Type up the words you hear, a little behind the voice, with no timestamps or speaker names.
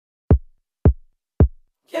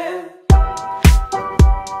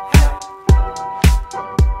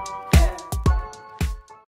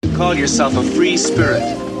call yourself a free spirit,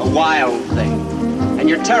 a wild thing, and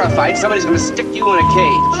you're terrified somebody's gonna stick you in a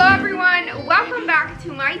cage. Hello everyone, welcome back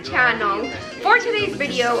to my channel. For today's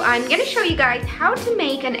video, I'm gonna show you guys how to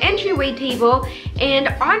make an entryway table, and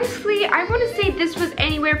honestly, I want to say this was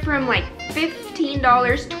anywhere from like $15,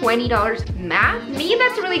 $20 max. Me,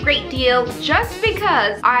 that's a really great deal just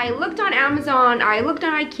because I looked on Amazon, I looked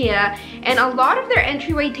on IKEA, and a lot of their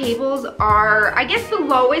entryway tables are, I guess the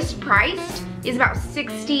lowest priced is about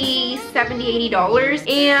 $60, $70, $80,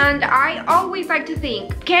 and I always like to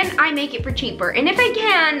think, can I make it for cheaper? And if I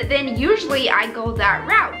can, then usually I go that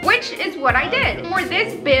route, which is what I did. For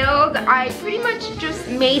this build, I pretty much just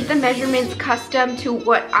made the measurements custom to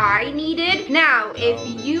what I needed. Now,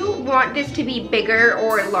 if you want this to be bigger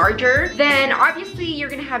or larger, then obviously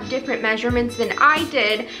you're gonna have different measurements than I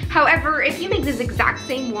did. However, if you make this exact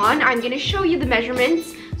same one, I'm gonna show you the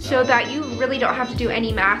measurements so that you really don't have to do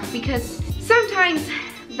any math, because sometimes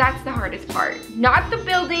that's the hardest part. Not the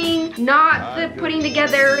building, not the putting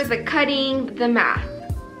together, the cutting, the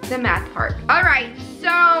math part. All right,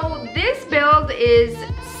 so this build is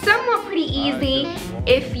somewhat pretty easy.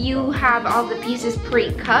 If you have all the pieces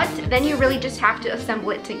pre-cut, then you really just have to assemble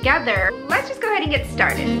it together. Let's just go ahead and get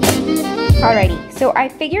started. Alrighty, so I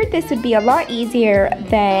figured this would be a lot easier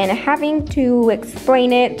than having to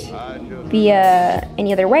explain it via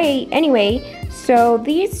any other way. Anyway, so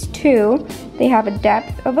these two, they have a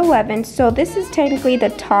depth of 11, so this is technically the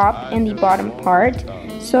top and the bottom part.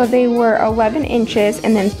 So they were 11 inches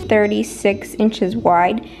and then 36 inches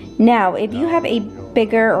wide. Now, if you have a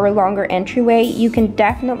bigger or longer entryway, you can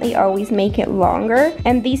definitely always make it longer.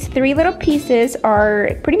 And these three little pieces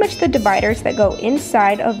are pretty much the dividers that go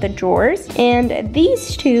inside of the drawers. And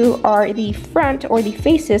these two are the front or the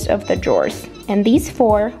faces of the drawers. And these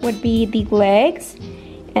four would be the legs.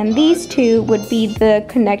 And these two would be the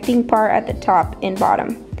connecting part at the top and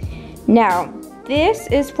bottom. Now, this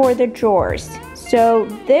is for the drawers. So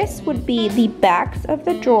this would be the backs of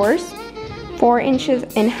the drawers, 4 inches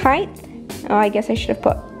in height. Oh, I guess I should have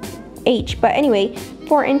put H, but anyway,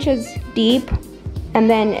 4 inches deep, and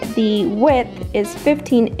then the width is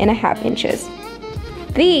 15.5 inches.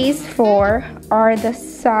 These four are the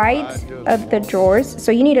sides of the drawers.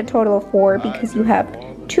 So you need a total of 4 because you have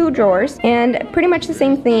 2 drawers, and pretty much the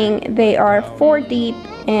same thing. They are 4 deep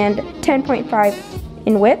and 10.5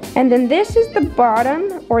 in width. And then this is the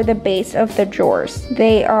bottom or the base of the drawers.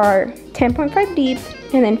 They are 10.5 deep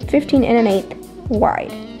and then 15.1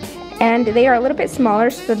 wide. And they are a little bit smaller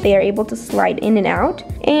so that they are able to slide in and out.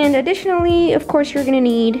 And additionally, of course, you're gonna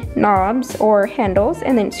need knobs or handles,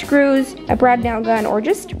 and then screws, a brad nail gun, or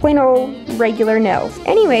just plain old regular nails.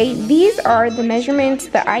 Anyway, these are the measurements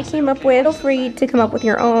that I came up with. Feel free to come up with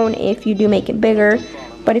your own if you do make it bigger,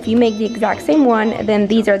 but if you make the exact same one, then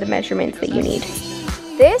these are the measurements that you need.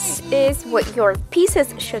 This is what your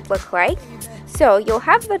pieces should look like. So you'll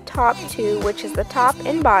have the top two, which is the top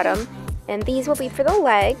and bottom, and these will be for the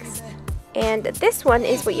legs. And this one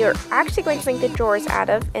is what you're actually going to make the drawers out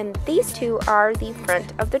of, and these two are the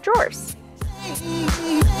front of the drawers.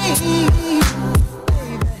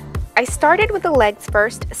 I started with the legs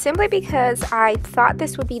first simply because I thought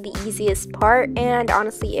this would be the easiest part, and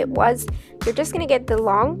honestly it was. You're just going to get the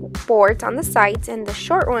long boards on the sides and the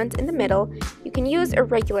short ones in the middle. You can use a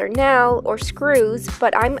regular nail or screws,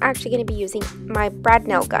 but I'm actually going to be using my brad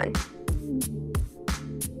nail gun.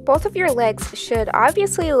 Both of your legs should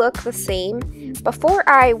obviously look the same. Before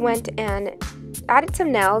I went and added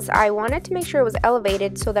some nails, I wanted to make sure it was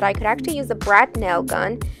elevated so that I could actually use the brad nail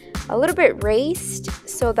gun a little bit raised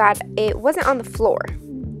so that it wasn't on the floor.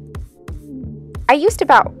 I used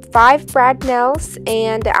about 5 brad nails,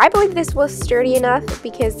 and I believe this was sturdy enough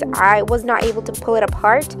because I was not able to pull it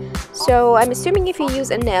apart. So I'm assuming if you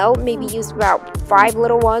use a nail, maybe use about 5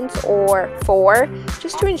 little ones or 4,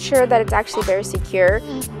 just to ensure that it's actually very secure.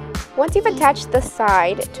 Once you've attached the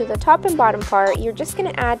side to the top and bottom part, you're just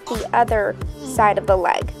going to add the other side of the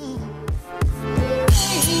leg.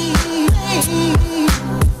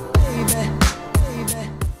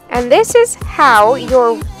 And this is how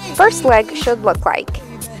your first leg should look like.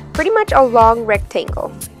 Pretty much a long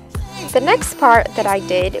rectangle. The next part that I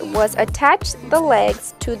did was attach the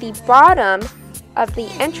legs to the bottom of the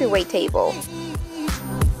entryway table.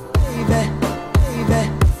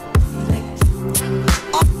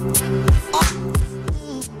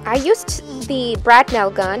 I used the brad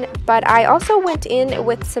nail gun, but I also went in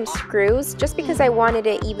with some screws just because I wanted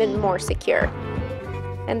it even more secure.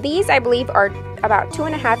 And these, I believe, are about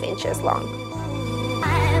 2.5 inches long.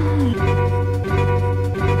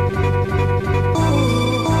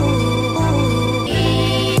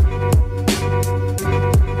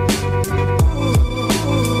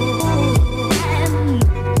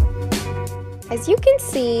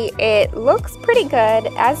 it looks pretty good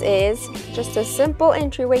as is, just a simple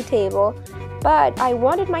entryway table, but I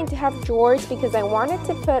wanted mine to have drawers because I wanted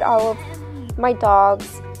to put all of my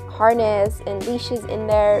dog's harness and leashes in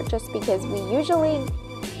there, just because we usually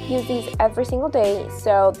use these every single day.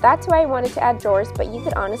 So that's why I wanted to add drawers, but you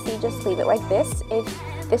could honestly just leave it like this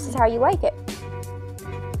if this is how you like it.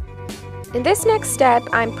 In this next step,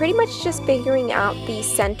 I'm pretty much just figuring out the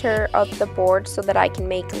center of the board so that I can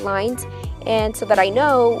make lines and so that I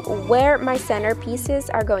know where my center pieces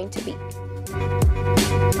are going to be.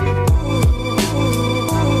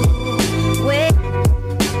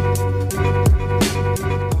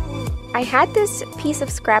 I had this piece of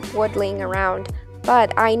scrap wood laying around,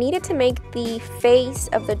 but I needed to make the face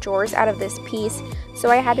of the drawers out of this piece, so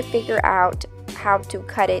I had to figure out how to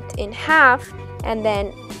cut it in half and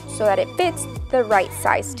then so that it fits the right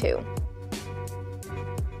size too.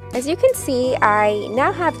 As you can see, I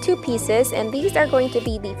now have two pieces, and these are going to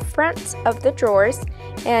be the fronts of the drawers,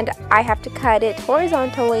 and I have to cut it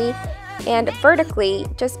horizontally and vertically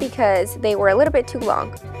just because they were a little bit too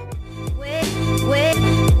long.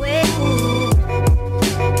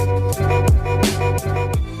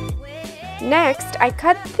 Next, I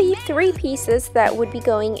cut the three pieces that would be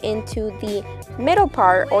going into the middle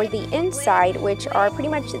part or the inside, which are pretty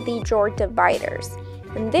much the drawer dividers.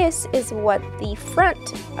 And this is what the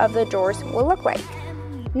front of the drawers will look like.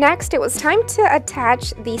 Next, it was time to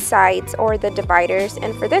attach the sides or the dividers,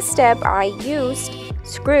 and for this step I used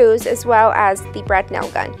screws as well as the brad nail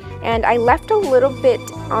gun. And I left a little bit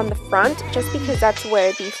on the front just because that's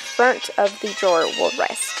where the front of the drawer will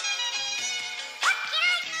rest.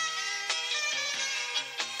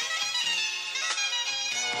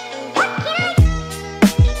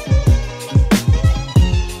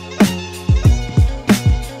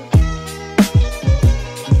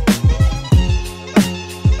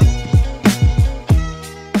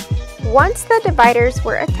 Once the dividers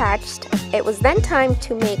were attached, it was then time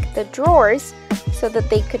to make the drawers so that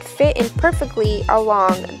they could fit in perfectly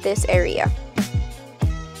along this area.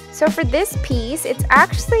 So for this piece, it's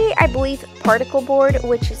actually, I believe, particle board,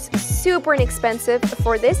 which is super inexpensive.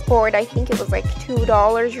 For this board, I think it was like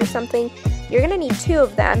 $2 or something. You're gonna need two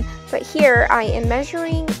of them, but here I am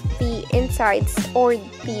measuring the insides or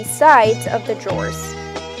the sides of the drawers.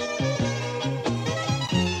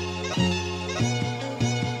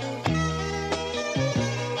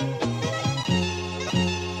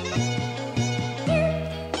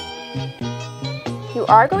 You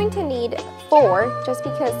are going to need 4 just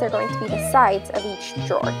because they're going to be the sides of each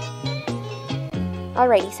drawer.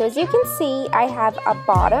 Alrighty, so as you can see, I have a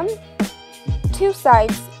bottom, 2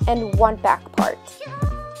 sides, and 1 back part.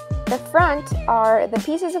 The front are the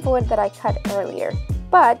pieces of wood that I cut earlier,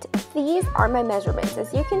 but these are my measurements.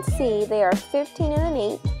 As you can see, they are 15 and an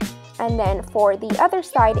 8, and then for the other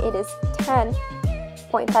side, it is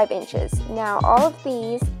 10.5 inches. Now, all of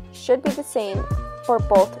these should be the same for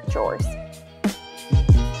both drawers.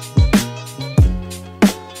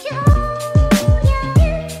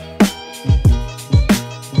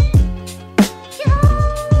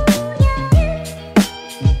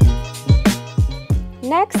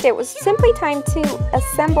 Next, it was simply time to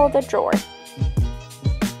assemble the drawer.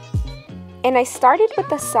 And I started with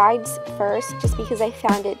the sides first just because I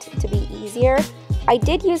found it to be easier. I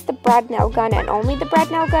did use the brad nail gun and only the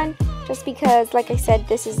brad nail gun just because, like I said,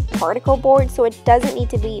 this is particle board, so it doesn't need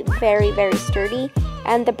to be very, very sturdy.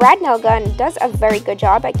 And the brad nail gun does a very good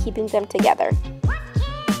job at keeping them together.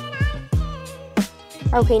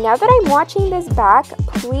 Okay, now that I'm watching this back,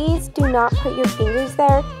 please do not put your fingers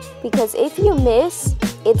there, because if you miss,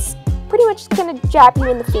 it's pretty much going to jab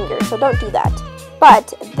you in the finger, so don't do that.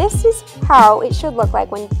 But this is how it should look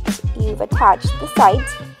like when you've attached the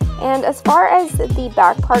sides. And as far as the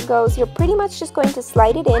back part goes, you're pretty much just going to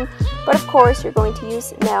slide it in, but of course you're going to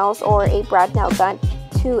use nails or a brad nail gun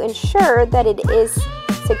to ensure that it is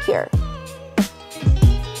secure.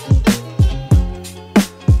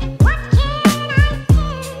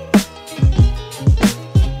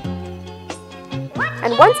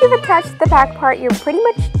 And once you've attached the back part, you're pretty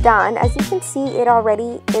much done. As you can see, it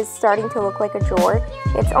already is starting to look like a drawer.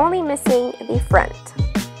 It's only missing the front.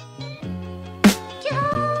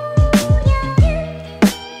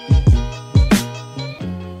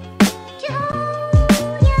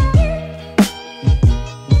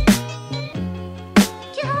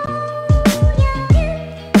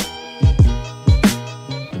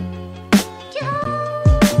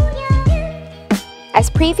 As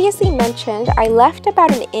previously mentioned, I left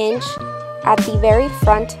about an inch at the very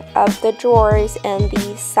front of the drawers and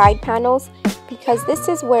the side panels because this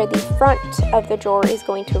is where the front of the drawer is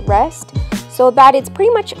going to rest. So so that it's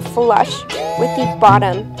pretty much flush with the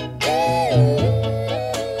bottom.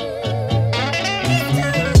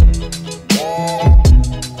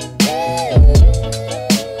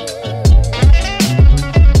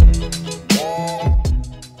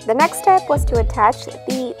 The next step was to attach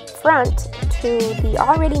the front to the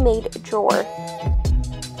already made drawer.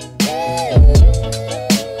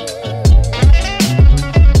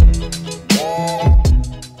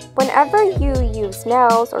 Whenever you use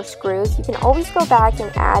nails or screws, you can always go back and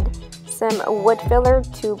add some wood filler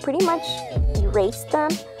to pretty much erase them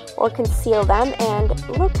or conceal them, and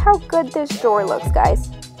look how good this drawer looks, guys.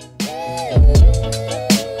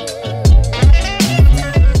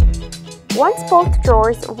 Once both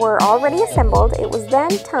drawers were already assembled, it was then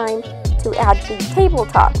time to add the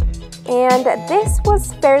tabletop. And this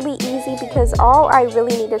was fairly easy because all I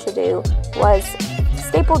really needed to do was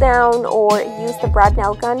staple down or use the brad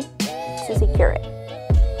nail gun to secure it.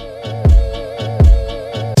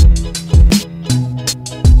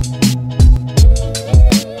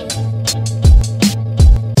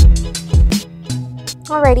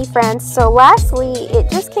 Alrighty friends, so lastly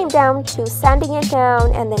it just came down to sanding it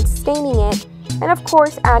down and then staining it, and of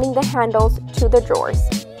course adding the handles to the drawers.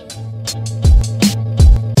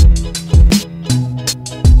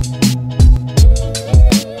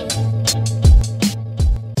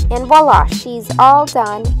 And voila, she's all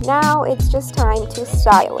done. Now it's just time to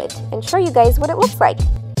style it and show you guys what it looks like.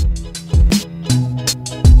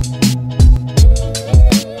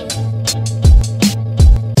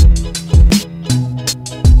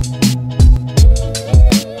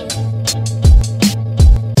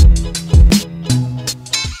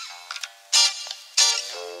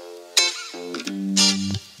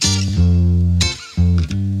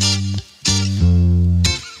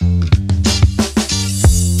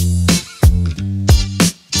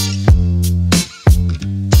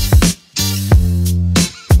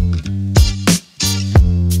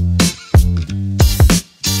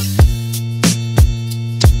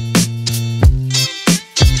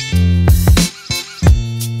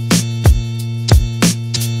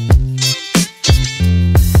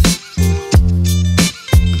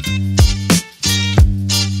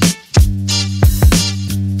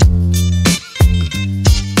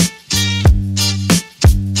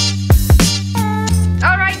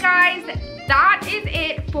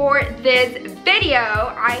 For this video.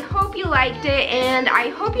 I hope you liked it and I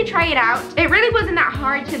hope you try it out. It really wasn't that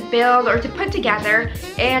hard to build or to put together,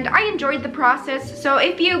 and I enjoyed the process. So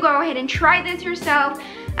if you go ahead and try this yourself,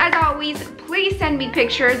 as always, please send me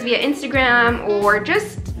pictures via Instagram or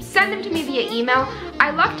just send them to me via email. I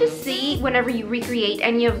love to see whenever you recreate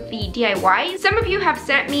any of the DIYs. Some of you have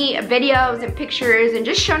sent me videos and pictures and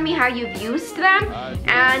just shown me how you've used them,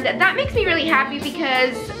 and that makes me really happy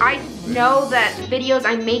because I know that videos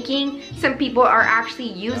I'm making, some people are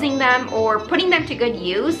actually using them or putting them to good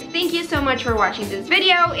use. Thank you so much for watching this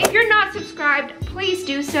video. If you're not subscribed, please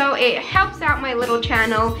do so. It helps out my little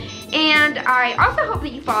channel, and I also hope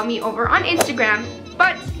that you follow me over on Instagram.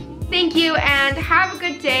 But thank you and have a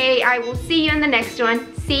good day. I will see you in the next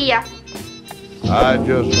one. See ya.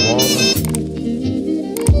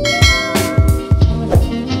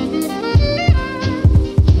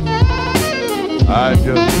 I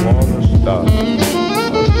just wanna stop a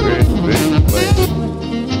great big place.